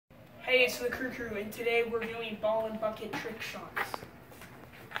Hey, it's the Crew, and today we're doing ball and bucket trick shots.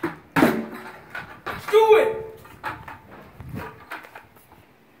 Let's do it!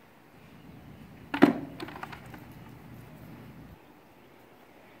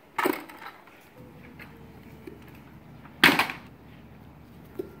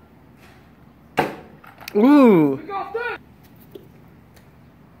 Ooh! We got this!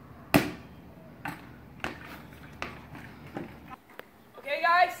 Okay,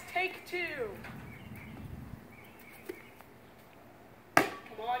 guys, take two. Come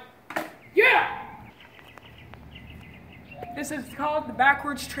on. Yeah! This is called the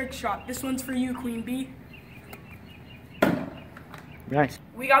backwards trick shot. This one's for you, Queen Bee. Nice.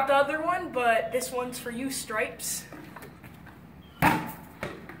 We got the other one, but this one's for you, Stripes.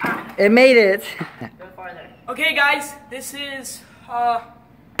 It made it. Go farther. Okay, guys, this is,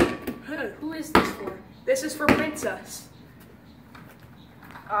 who is this for? This is for Princess.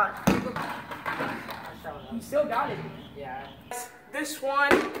 You still got it. Yeah. This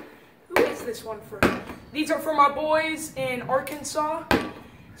one, who is this one for? These are for my boys in Arkansas,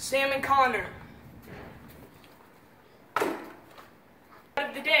 Sam and Connor.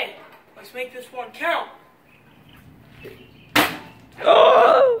 Of the day, let's make this one count.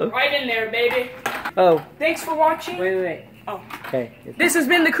 Oh! Right in there, baby. Oh. Thanks for watching. Wait. Oh. Okay. This has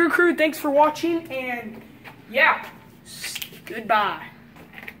been the Crew. Thanks for watching, and yeah, goodbye.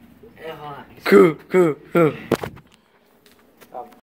 Hold on. Cool.